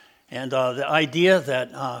And the idea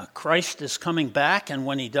that Christ is coming back, and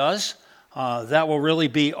when he does, that will really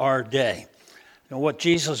be our day. You know, what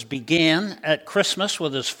Jesus began at Christmas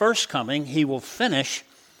with his first coming, he will finish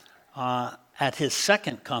at his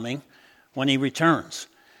second coming when he returns.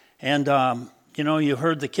 And, you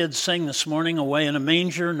heard the kids sing this morning, away in a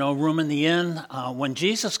manger, no room in the inn. When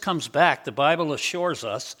Jesus comes back, the Bible assures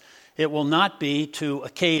us, it will not be to a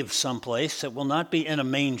cave someplace. It will not be in a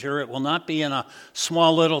manger. It will not be in a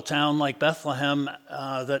small little town like Bethlehem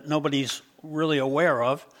that nobody's really aware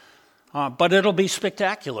of. But it'll be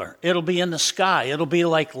spectacular. It'll be in the sky. It'll be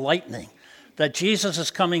like lightning. That Jesus is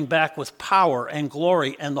coming back with power and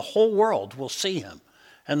glory, and the whole world will see him.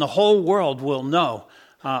 And the whole world will know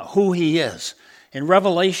who he is. In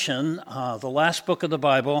Revelation, the last book of the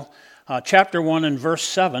Bible, chapter 1 and verse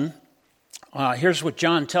 7, here's what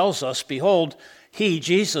John tells us. Behold, he,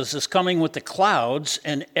 Jesus, is coming with the clouds,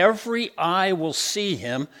 and every eye will see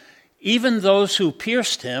him, even those who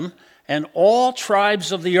pierced him, and all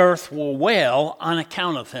tribes of the earth will wail on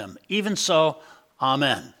account of him. Even so,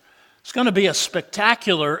 amen. It's going to be a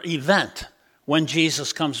spectacular event when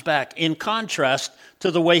Jesus comes back, in contrast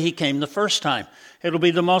to the way he came the first time. It'll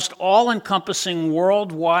be the most all-encompassing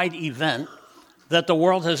worldwide event that the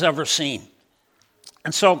world has ever seen.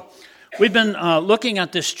 And so we've been looking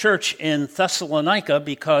at this church in Thessalonica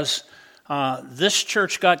because this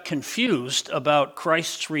church got confused about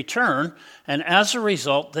Christ's return, and as a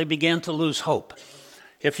result, they began to lose hope.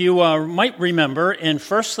 If you might remember, in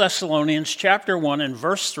 1 Thessalonians chapter 1 and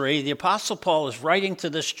verse 3, the Apostle Paul is writing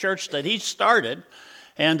to this church that he started,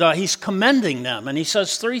 and he's commending them. And he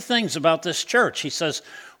says three things about this church. He says,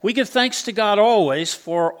 we give thanks to God always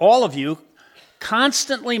for all of you,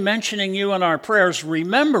 constantly mentioning you in our prayers,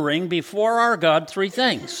 remembering before our God three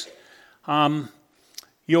things.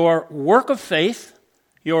 Your work of faith,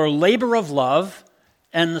 your labor of love,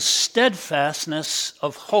 and the steadfastness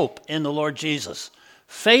of hope in the Lord Jesus.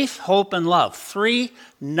 Faith, hope, and love. Three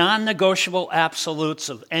non-negotiable absolutes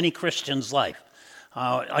of any Christian's life.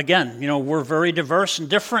 Again, we're very diverse and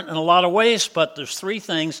different in a lot of ways, but there's three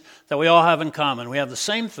things that we all have in common. We have the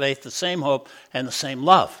same faith, the same hope, and the same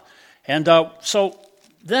love. And so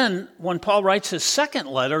then, when Paul writes his second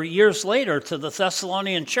letter years later to the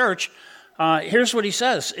Thessalonian church, here's what he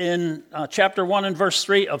says in chapter 1 and verse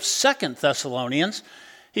 3 of 2 Thessalonians.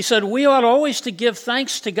 He said, we ought always to give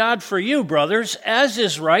thanks to God for you, brothers, as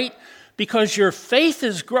is right, because your faith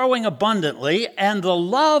is growing abundantly, and the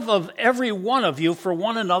love of every one of you for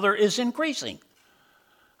one another is increasing.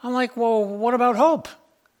 I'm like, well, what about hope?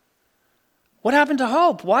 What happened to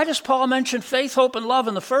hope? Why does Paul mention faith, hope, and love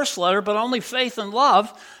in the first letter, but only faith and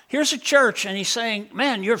love? Here's a church, and he's saying,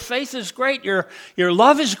 man, your faith is great, your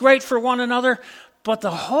love is great for one another, but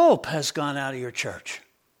the hope has gone out of your church.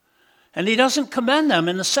 And he doesn't commend them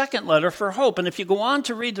in the second letter for hope. And if you go on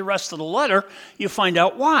to read the rest of the letter, you find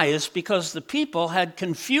out why. It's because the people had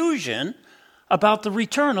confusion about the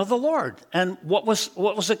return of the Lord and what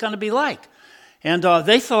was it going to be like. And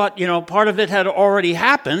they thought, part of it had already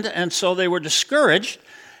happened, and so they were discouraged.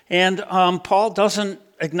 And Paul doesn't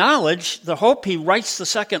acknowledge the hope. He writes the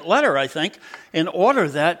second letter, I think, in order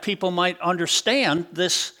that people might understand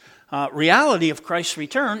this reality of Christ's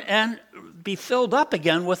return and be filled up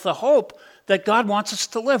again with the hope that God wants us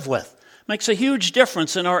to live with. Makes a huge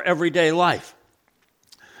difference in our everyday life.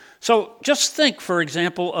 So just think, for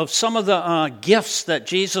example, of some of the gifts that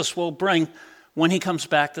Jesus will bring when he comes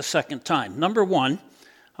back the second time. Number one,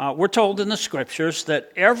 we're told in the scriptures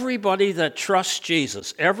that everybody that trusts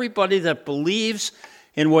Jesus, everybody that believes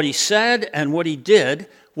in what he said and what he did,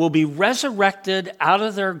 will be resurrected out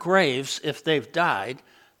of their graves if they've died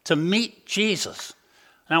to meet Jesus.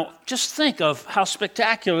 Now, just think of how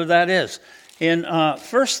spectacular that is. In 1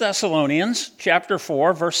 Thessalonians chapter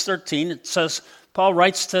 4, verse 13, it says, Paul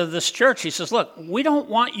writes to this church, he says, look, we don't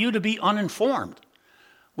want you to be uninformed.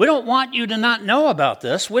 We don't want you to not know about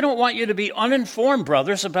this. We don't want you to be uninformed,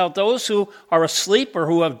 brothers, about those who are asleep or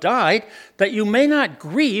who have died, that you may not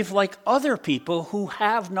grieve like other people who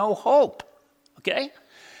have no hope. Okay?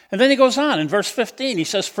 And then he goes on in verse 15, he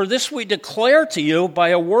says, for this we declare to you by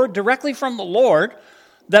a word directly from the Lord,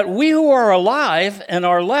 that we who are alive and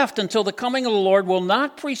are left until the coming of the Lord will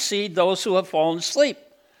not precede those who have fallen asleep.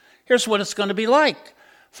 Here's what it's going to be like.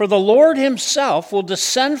 For the Lord himself will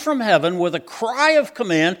descend from heaven with a cry of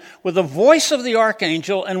command, with the voice of the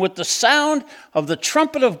archangel, and with the sound of the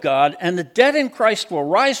trumpet of God, and the dead in Christ will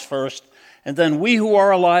rise first, and then we who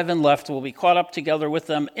are alive and left will be caught up together with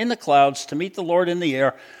them in the clouds to meet the Lord in the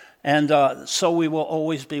air, and so we will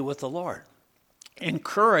always be with the Lord.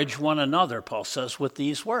 Encourage one another, Paul says, with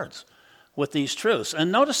these words, with these truths.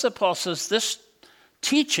 And notice that Paul says this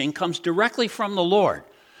teaching comes directly from the Lord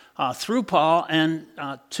through Paul and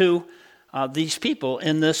to these people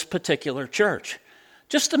in this particular church.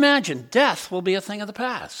 Just imagine, death will be a thing of the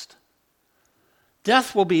past.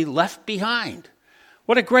 Death will be left behind.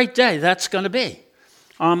 What a great day that's going to be.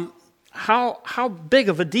 How big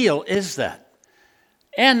of a deal is that?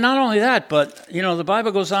 And not only that, but, the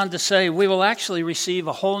Bible goes on to say we will actually receive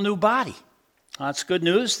a whole new body. That's good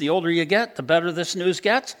news. The older you get, the better this news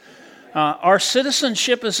gets. Our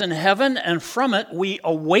citizenship is in heaven, and from it we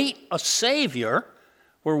await a Savior.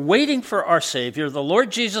 We're waiting for our Savior, the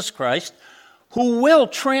Lord Jesus Christ, who will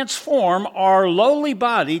transform our lowly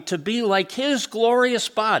body to be like his glorious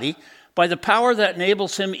body by the power that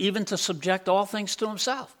enables him even to subject all things to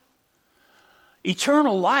himself.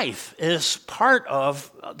 Eternal life is part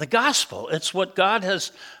of the gospel. It's what God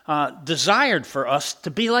has desired for us to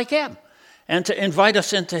be like him and to invite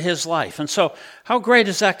us into his life. And so how great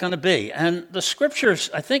is that going to be? And the scriptures,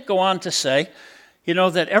 I think, go on to say,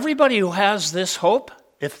 that everybody who has this hope,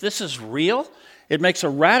 if this is real, it makes a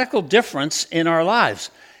radical difference in our lives.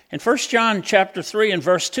 In 1 John chapter 3 and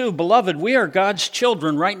verse 2, beloved, we are God's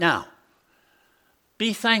children right now.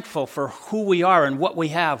 Be thankful for who we are and what we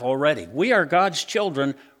have already. We are God's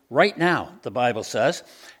children right now, the Bible says.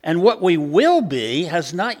 And what we will be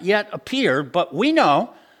has not yet appeared, but we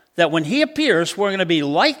know that when he appears, we're going to be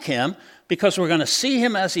like him because we're going to see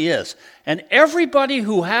him as he is. And everybody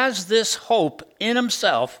who has this hope in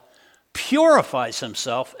himself purifies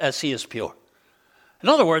himself as he is pure. In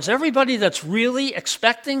other words, everybody that's really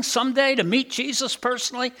expecting someday to meet Jesus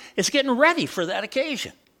personally is getting ready for that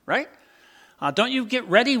occasion, right? Don't you get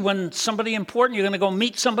ready when somebody important, you're going to go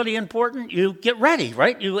meet somebody important? You get ready,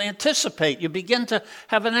 right? You anticipate. You begin to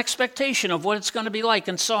have an expectation of what it's going to be like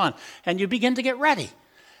and so on. And you begin to get ready.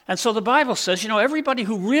 And so the Bible says, everybody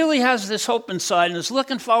who really has this hope inside and is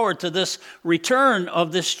looking forward to this return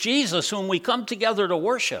of this Jesus whom we come together to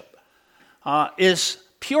worship is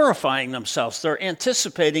purifying themselves. They're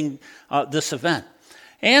anticipating this event.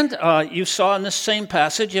 And you saw in this same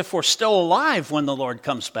passage, if we're still alive when the Lord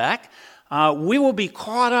comes back, we will be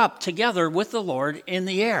caught up together with the Lord in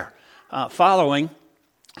the air, following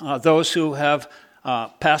those who have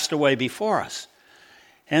passed away before us.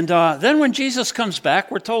 And then when Jesus comes back,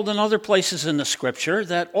 we're told in other places in the Scripture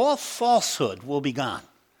that all falsehood will be gone.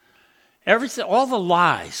 Everything, all the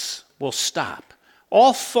lies will stop.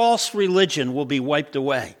 All false religion will be wiped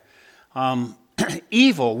away.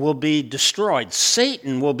 Evil will be destroyed.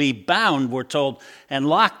 Satan will be bound, we're told, and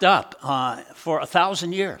locked up for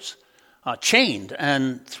 1,000 years. Chained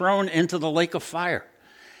and thrown into the lake of fire.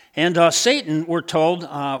 And Satan, we're told,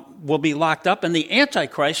 will be locked up. And the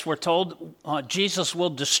Antichrist, we're told, Jesus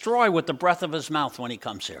will destroy with the breath of his mouth when he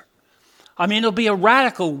comes here. I mean, it'll be a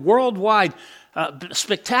radical, worldwide,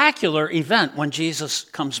 spectacular event when Jesus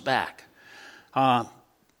comes back. The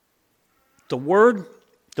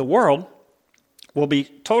world will be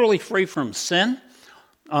totally free from sin.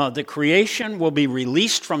 The creation will be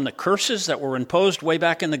released from the curses that were imposed way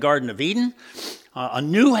back in the Garden of Eden. A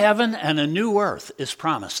new heaven and a new earth is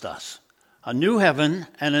promised us. A new heaven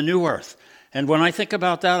and a new earth. And when I think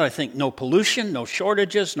about that, I think no pollution, no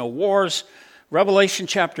shortages, no wars. Revelation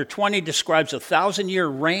chapter 20 describes a 1,000-year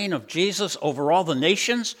reign of Jesus over all the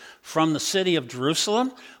nations from the city of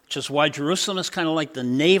Jerusalem, which is why Jerusalem is kind of like the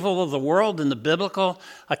navel of the world in the biblical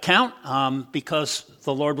account, because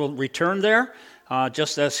the Lord will return there.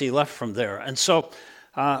 Just as he left from there. And so,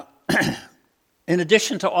 in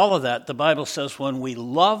addition to all of that, the Bible says when we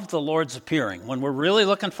love the Lord's appearing, when we're really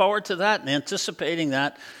looking forward to that and anticipating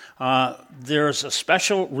that, there's a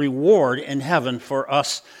special reward in heaven for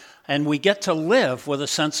us, and we get to live with a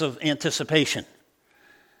sense of anticipation.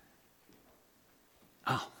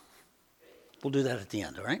 We'll do that at the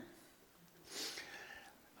end, all right?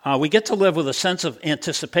 We get to live with a sense of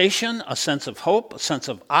anticipation, a sense of hope, a sense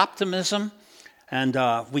of optimism, and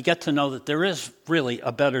we get to know that there is really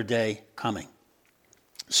a better day coming.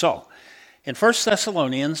 So, in 1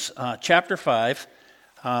 Thessalonians chapter 5,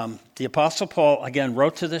 the Apostle Paul, again,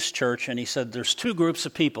 wrote to this church, and he said there's two groups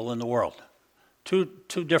of people in the world, two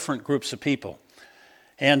different groups of people.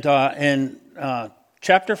 And in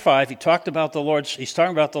chapter 5, he's talking about the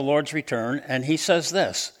Lord's return, and he says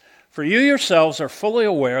this, "For you yourselves are fully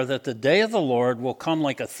aware that the day of the Lord will come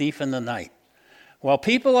like a thief in the night. While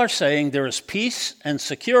people are saying there is peace and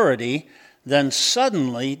security, then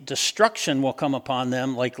suddenly destruction will come upon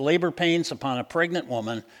them like labor pains upon a pregnant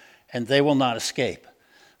woman, and they will not escape."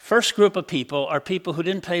 First group of people are people who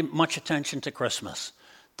didn't pay much attention to Christmas,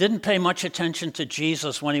 didn't pay much attention to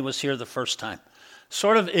Jesus when he was here the first time.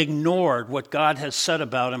 sort of ignored what God has said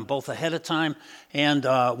about him, both ahead of time and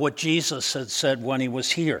what Jesus had said when he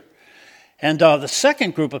was here. And the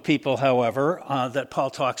second group of people, however, that Paul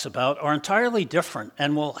talks about are entirely different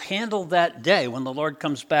and will handle that day when the Lord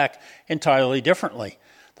comes back entirely differently.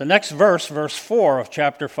 The next verse, verse 4 of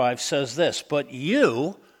chapter 5, says this, "But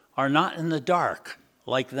you are not in the dark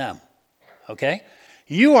like them." Okay?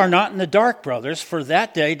 "You are not in the dark, brothers, for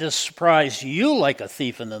that day does surprise you like a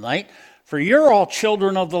thief in the night. For you're all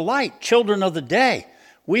children of the light, children of the day.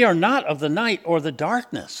 We are not of the night or the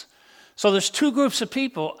darkness." So there's two groups of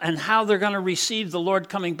people, and how they're going to receive the Lord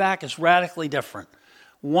coming back is radically different.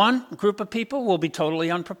 One group of people will be totally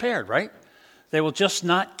unprepared, right? They will just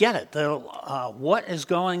not get it. What is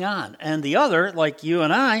going on? And the other, like you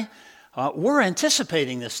and I, we're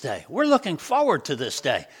anticipating this day. We're looking forward to this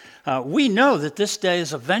day. We know that this day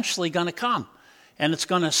is eventually going to come, and it's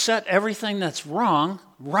going to set everything that's wrong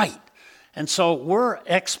right. And so we're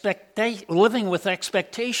living with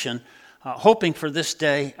expectation, hoping for this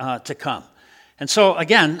day to come. And so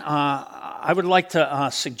again, I would like to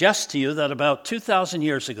suggest to you that about 2,000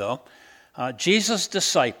 years ago, Jesus'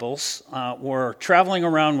 disciples were traveling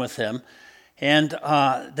around with him, and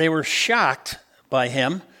they were shocked by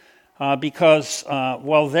him because,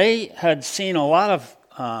 they had seen a lot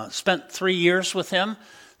of, spent 3 years with him,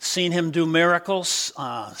 seen him do miracles,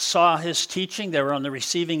 saw his teaching. They were on the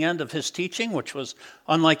receiving end of his teaching, which was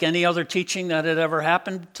unlike any other teaching that had ever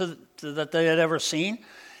happened that they had ever seen.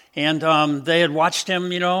 And they had watched him,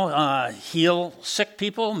 heal sick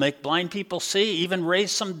people, make blind people see, even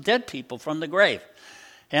raise some dead people from the grave.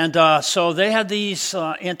 And so they had these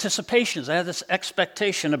anticipations. They had this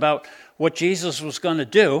expectation about what Jesus was going to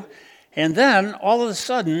do. And then, all of a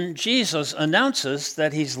sudden, Jesus announces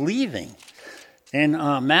that he's leaving. In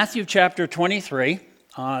Matthew chapter 23,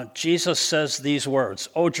 Jesus says these words,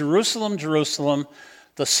 "O Jerusalem, Jerusalem,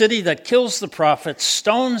 the city that kills the prophets,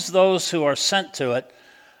 stones those who are sent to it.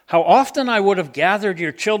 How often I would have gathered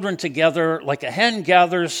your children together like a hen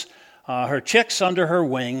gathers her chicks under her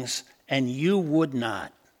wings, and you would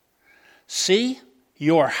not. See,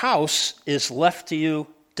 your house is left to you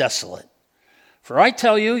desolate. For I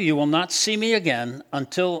tell you, you will not see me again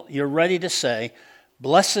until you're ready to say,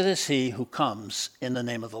 'Blessed is he who comes in the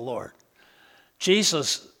name of the Lord.'"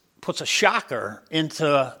 Jesus puts a shocker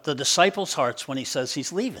into the disciples' hearts when he says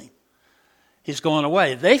he's leaving. He's going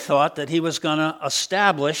away. They thought that he was going to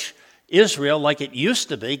establish Israel like it used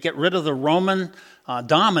to be, get rid of the Roman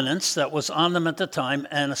dominance that was on them at the time,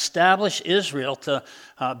 and establish Israel to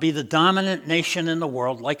be the dominant nation in the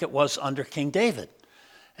world like it was under King David.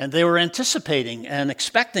 And they were anticipating and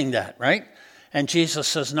expecting that, right? And Jesus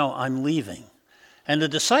says, "No, I'm leaving." And the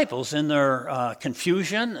disciples, in their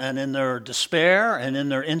confusion and in their despair and in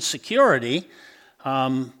their insecurity,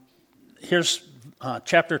 here's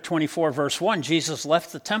chapter 24, verse 1. Jesus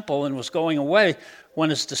left the temple and was going away when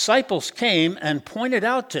his disciples came and pointed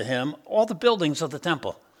out to him all the buildings of the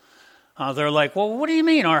temple. They're like, "Well, what do you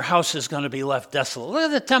mean our house is going to be left desolate? Look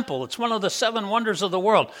at the temple. It's one of the 7 wonders of the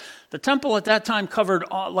world." The temple at that time covered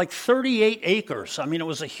like 38 acres. I mean, it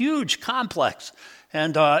was a huge complex.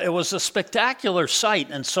 And it was a spectacular sight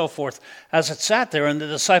and so forth as it sat there. And the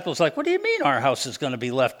disciples like, "What do you mean our house is going to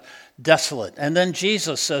be left desolate?" And then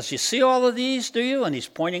Jesus says, "You see all of these, do you?" And he's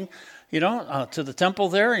pointing, to the temple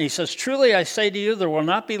there. And he says, "Truly I say to you, there will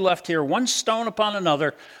not be left here one stone upon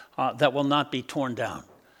another that will not be torn down."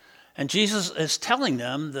 And Jesus is telling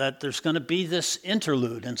them that there's going to be this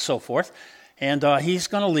interlude and so forth. And he's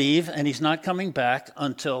going to leave, and he's not coming back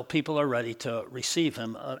until people are ready to receive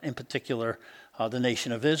him, in particular, the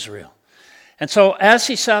nation of Israel. And so as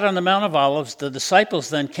he sat on the Mount of Olives, the disciples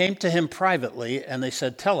then came to him privately, and they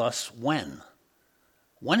said, "Tell us when.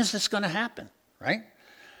 When is this going to happen?" Right?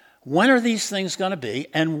 When are these things going to be?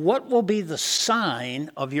 And what will be the sign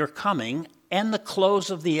of your coming and the close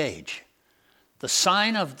of the age? The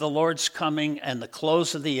sign of the Lord's coming and the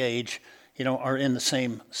close of the age, are in the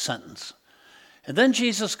same sentence. And then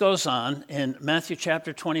Jesus goes on in Matthew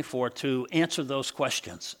chapter 24 to answer those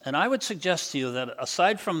questions. And I would suggest to you that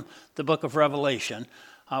aside from the book of Revelation,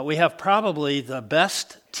 we have probably the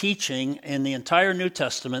best teaching in the entire New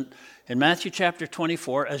Testament in Matthew chapter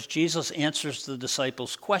 24 as Jesus answers the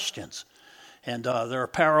disciples' questions. And there are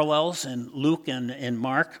parallels in Luke and in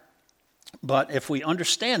Mark. But if we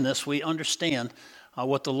understand this, we understand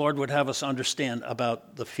what the Lord would have us understand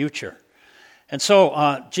about the future. And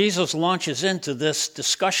so Jesus launches into this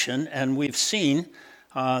discussion, and we've seen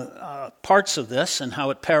parts of this and how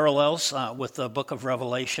it parallels with the book of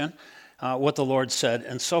Revelation, what the Lord said,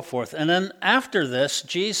 and so forth. And then after this,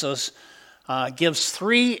 Jesus gives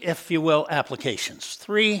 3, if you will, applications,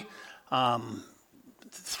 3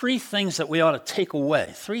 three things that we ought to take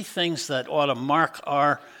away, three things that ought to mark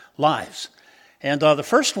our lives. And the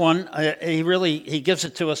first one, he gives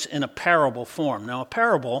it to us in a parable form. Now, a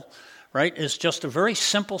parable, right, is just a very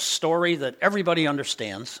simple story that everybody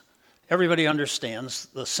understands. Everybody understands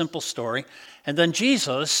the simple story. And then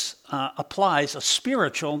Jesus applies a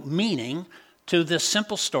spiritual meaning to this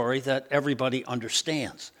simple story that everybody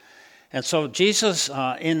understands. And so Jesus,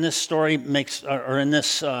 in this story, in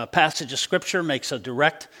this passage of Scripture, makes a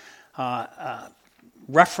direct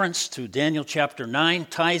reference to Daniel chapter 9,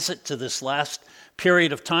 ties it to this last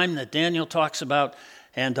period of time that Daniel talks about,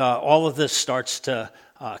 and all of this starts to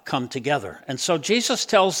come together. And so Jesus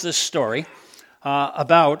tells this story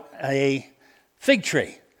about a fig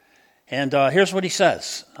tree. And here's what he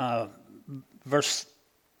says, verse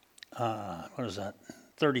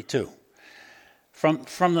 32.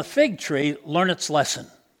 From the fig tree, learn its lesson.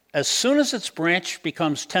 As soon as its branch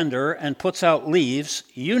becomes tender and puts out leaves,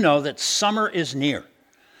 you know that summer is near.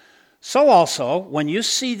 So also, when you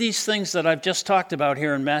see these things that I've just talked about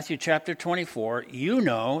here in Matthew chapter 24, you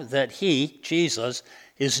know that he, Jesus,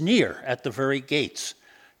 is near at the very gates.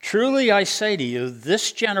 Truly I say to you,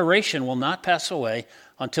 this generation will not pass away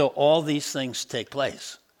until all these things take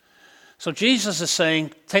place. So Jesus is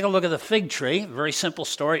saying, take a look at the fig tree, very simple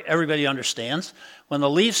story, everybody understands. When the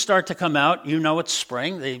leaves start to come out, you know it's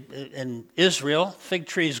spring. In Israel, fig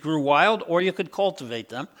trees grew wild, or you could cultivate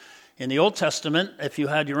them. In the Old Testament, if you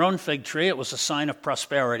had your own fig tree, it was a sign of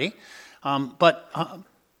prosperity. But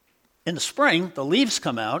in the spring, the leaves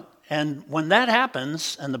come out, and when that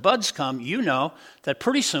happens and the buds come, you know that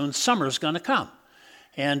pretty soon summer's going to come.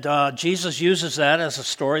 And Jesus uses that as a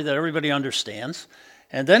story that everybody understands.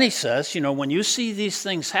 And then he says, when you see these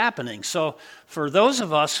things happening, so for those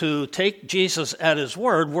of us who take Jesus at his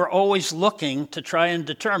word, we're always looking to try and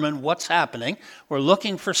determine what's happening. We're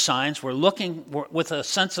looking for signs. We're looking with a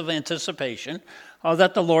sense of anticipation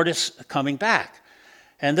that the Lord is coming back.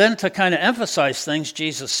 And then to kind of emphasize things,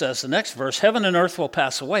 Jesus says, the next verse, heaven and earth will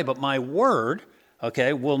pass away, but my word,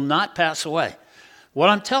 will not pass away. What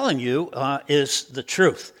I'm telling you is the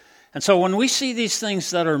truth. And so when we see these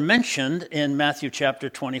things that are mentioned in Matthew chapter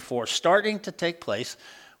 24 starting to take place,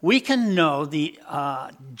 we can know the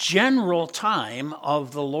general time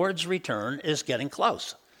of the Lord's return is getting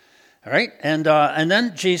close. All right? And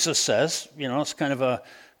then Jesus says, it's kind of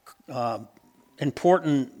a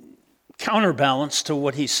important counterbalance to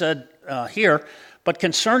what he said here, but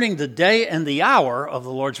concerning the day and the hour of the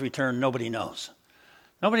Lord's return, nobody knows.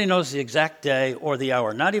 Nobody knows the exact day or the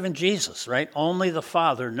hour, not even Jesus, right? Only the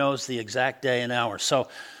Father knows the exact day and hour. So,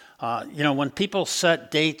 when people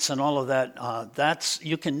set dates and all of that,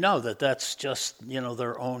 you can know that that's just,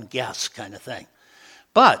 their own guess kind of thing.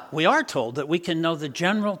 But we are told that we can know the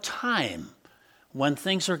general time when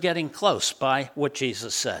things are getting close by what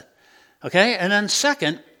Jesus said. Okay? And then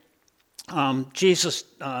second, Jesus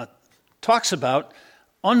talks about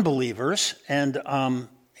unbelievers, and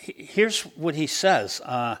here's what he says.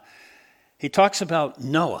 He talks about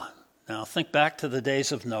Noah. Now, think back to the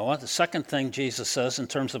days of Noah. The second thing Jesus says in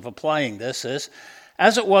terms of applying this is,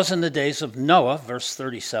 as it was in the days of Noah, verse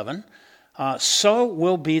 37, so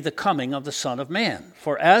will be the coming of the Son of Man.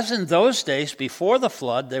 For as in those days before the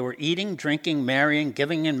flood, they were eating, drinking, marrying,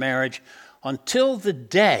 giving in marriage, until the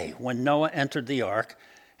day when Noah entered the ark,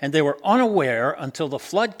 and they were unaware until the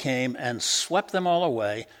flood came and swept them all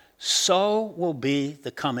away, so will be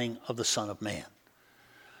the coming of the Son of Man.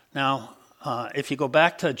 Now, if you go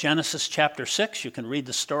back to Genesis chapter 6, you can read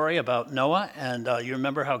the story about Noah, and you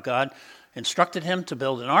remember how God instructed him to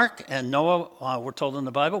build an ark, and Noah, we're told in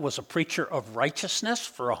the Bible, was a preacher of righteousness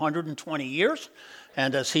for 120 years,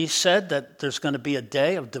 and as he said that there's going to be a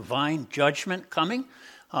day of divine judgment coming,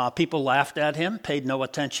 people laughed at him, paid no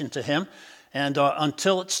attention to him, and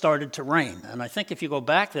until it started to rain. And I think if you go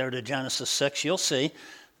back there to Genesis 6, you'll see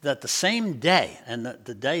that the same day, and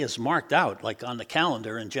the day is marked out like on the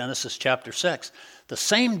calendar in Genesis chapter 6, the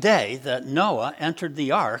same day that Noah entered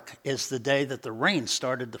the ark is the day that the rain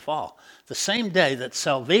started to fall. The same day that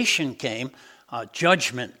salvation came,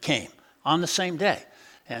 judgment came on the same day.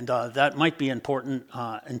 And that might be important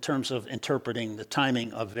in terms of interpreting the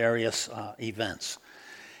timing of various events.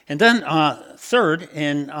 And then third,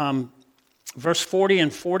 in verse 40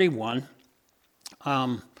 and 41,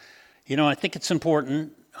 I think it's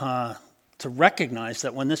important to recognize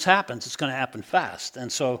that when this happens, it's going to happen fast.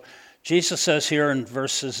 And so Jesus says here in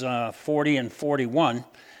verses 40 and 41,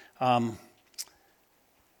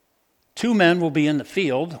 2 men will be in the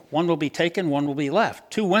field, one will be taken, one will be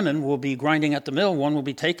left. 2 women will be grinding at the mill, one will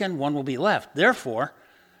be taken, one will be left. Therefore,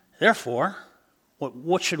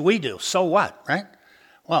 what should we do? So what, right?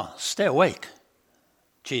 Well, stay awake.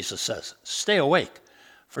 Jesus says. Stay awake,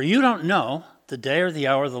 for you don't know the day or the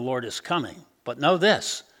hour the Lord is coming. But know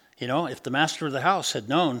this, if the master of the house had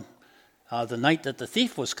known the night that the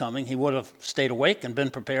thief was coming, he would have stayed awake and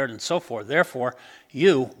been prepared and so forth. Therefore,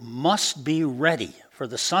 you must be ready, for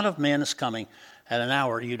the Son of Man is coming at an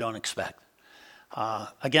hour you don't expect.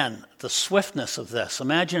 Again, the swiftness of this.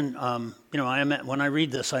 Imagine, when I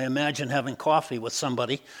read this, I imagine having coffee with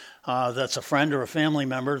somebody that's a friend or a family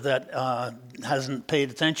member that hasn't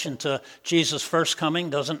paid attention to Jesus' first coming,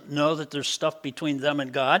 doesn't know that there's stuff between them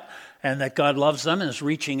and God, and that God loves them and is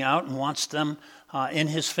reaching out and wants them in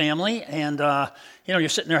his family. And, you're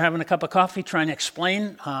sitting there having a cup of coffee trying to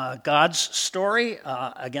explain God's story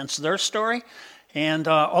against their story. And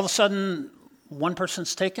all of a sudden, one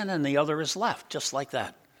person's taken and the other is left, just like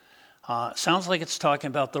that. Sounds like it's talking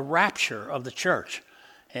about the rapture of the church.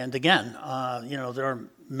 And again, there are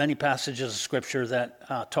many passages of Scripture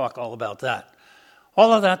that talk all about that.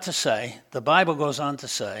 All of that to say, the Bible goes on to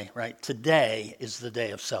say, right, today is the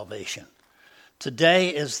day of salvation. Today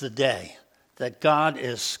is the day that God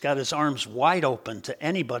has got his arms wide open to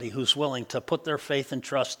anybody who's willing to put their faith and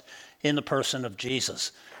trust in the person of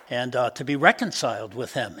Jesus and to be reconciled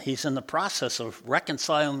with him. He's in the process of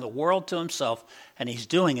reconciling the world to himself, and he's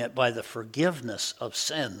doing it by the forgiveness of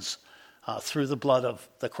sins through the blood of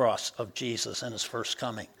the cross of Jesus and his first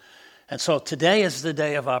coming. And so today is the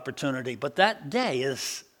day of opportunity, but that day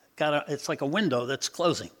it's like a window that's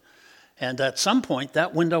closing. And at some point,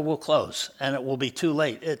 that window will close, and it will be too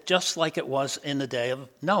late, just like it was in the day of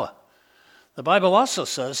Noah. The Bible also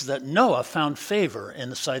says that Noah found favor in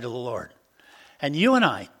the sight of the Lord. And you and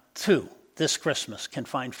I, too, this Christmas, can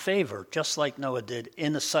find favor, just like Noah did,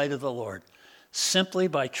 in the sight of the Lord, simply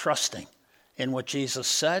by trusting in what Jesus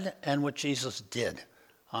said and what Jesus did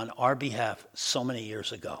on our behalf so many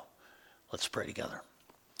years ago. Let's pray together.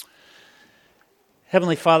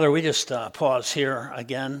 Heavenly Father, we just pause here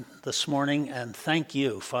again this morning and thank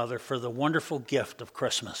you, Father, for the wonderful gift of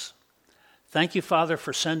Christmas. Thank you, Father,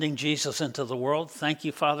 for sending Jesus into the world. Thank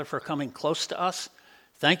you, Father, for coming close to us.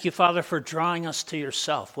 Thank you, Father, for drawing us to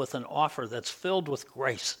yourself with an offer that's filled with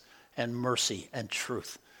grace and mercy and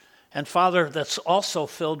truth. And Father, that's also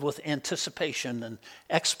filled with anticipation and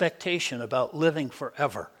expectation about living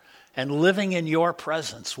forever and living in your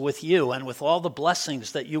presence with you and with all the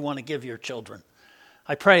blessings that you want to give your children.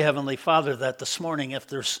 I pray, Heavenly Father, that this morning, if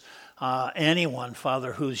there's anyone,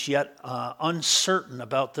 Father, who's yet uncertain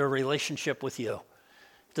about their relationship with you,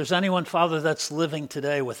 if there's anyone, Father, that's living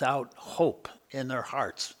today without hope in their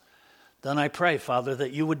hearts, then I pray, Father,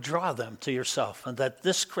 that you would draw them to yourself and that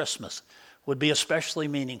this Christmas would be especially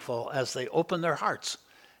meaningful as they open their hearts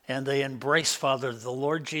and they embrace, Father, the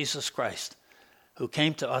Lord Jesus Christ, who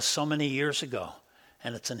came to us so many years ago.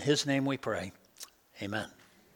 And it's in his name we pray. Amen.